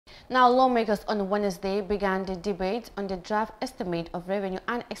Now, lawmakers on Wednesday began the debate on the draft estimate of revenue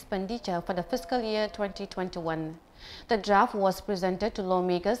and expenditure for the fiscal year 2021. The draft was presented to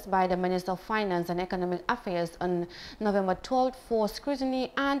lawmakers by the Minister of Finance and Economic Affairs on November 12 for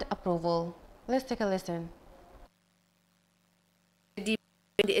scrutiny and approval. Let's take a listen. The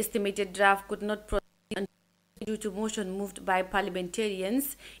estimated draft could not proceed due to motion moved by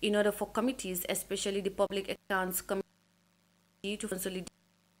parliamentarians in order for committees, especially the Public Accounts Committee, to consolidate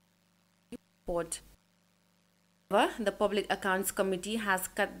the report. However, the Public Accounts Committee has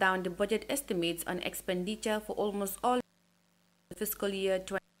cut down the budget estimates on expenditure for almost all the fiscal year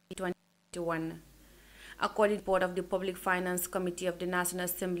 2021. According to the report of the Public Finance Committee of the National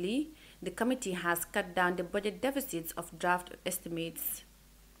Assembly, the committee has cut down the budget deficits of draft estimates.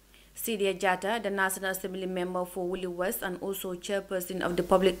 Sidia Jatta, the National Assembly member for Woolly West and also chairperson of the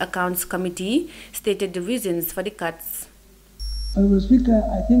Public Accounts Committee, stated the reasons for the cuts. Honourable Speaker,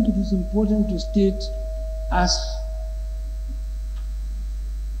 I think it is important to state as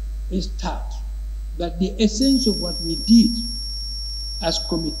a start that the essence of what we did as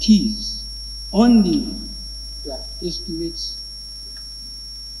committees on the draft estimates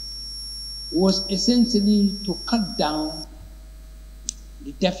was essentially to cut down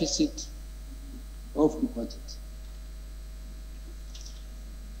the deficit of the budget.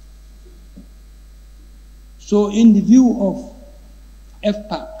 So in the view of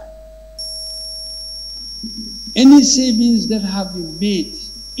FPAC, any savings that have been made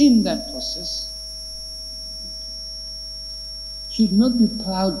in that process should not be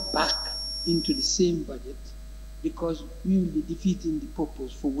plowed back into the same budget, because we will be defeating the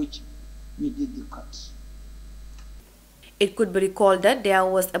purpose for which we did the cuts. It could be recalled that there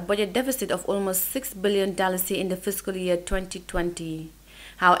was a budget deficit of almost $6 billion in the fiscal year 2020.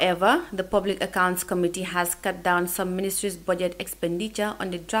 However, the Public Accounts Committee has cut down some ministries' budget expenditure on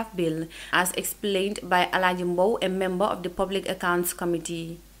the draft bill, as explained by Alaji Mbow, a member of the Public Accounts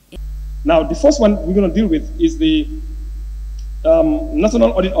Committee. Now, the first one we're going to deal with is the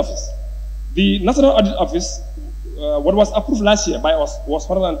National Audit Office. The National Audit Office, what was approved last year by us was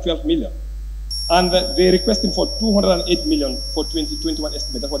 112 million. And they're requesting for 208 million for 2021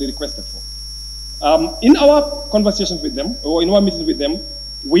 estimate. That's what they requested for. In our conversations with them, or in our meetings with them,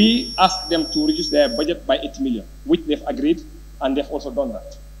 we asked them to reduce their budget by 80 million, which they've agreed, and they've also done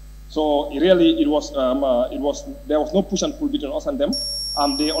that. So really, there was no push and pull between us and them.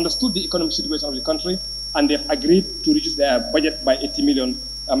 They understood the economic situation of the country, and they've agreed to reduce their budget by 80 million.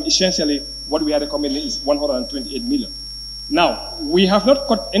 Essentially, what we are recommending is 128 million. Now, we have not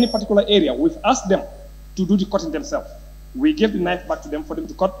cut any particular area. We've asked them to do the cutting themselves. We gave the knife back to them for them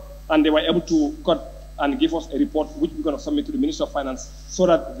to cut, and they were able to cut and give us a report which we're going to submit to the Minister of Finance so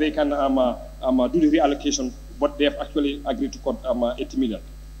that they can do the reallocation, but they have actually agreed to cut 80 million.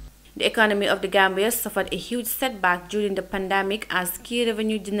 The economy of the Gambia suffered a huge setback during the pandemic as key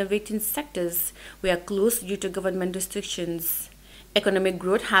revenue-generating sectors were closed due to government restrictions. Economic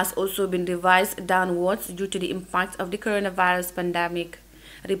growth has also been revised downwards due to the impact of the coronavirus pandemic.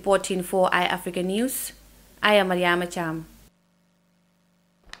 Reporting for iAfrica News, I am Mariama Cham.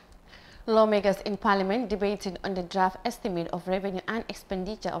 Lawmakers in Parliament debated on the draft estimate of revenue and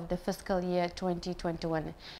expenditure of the fiscal year 2021.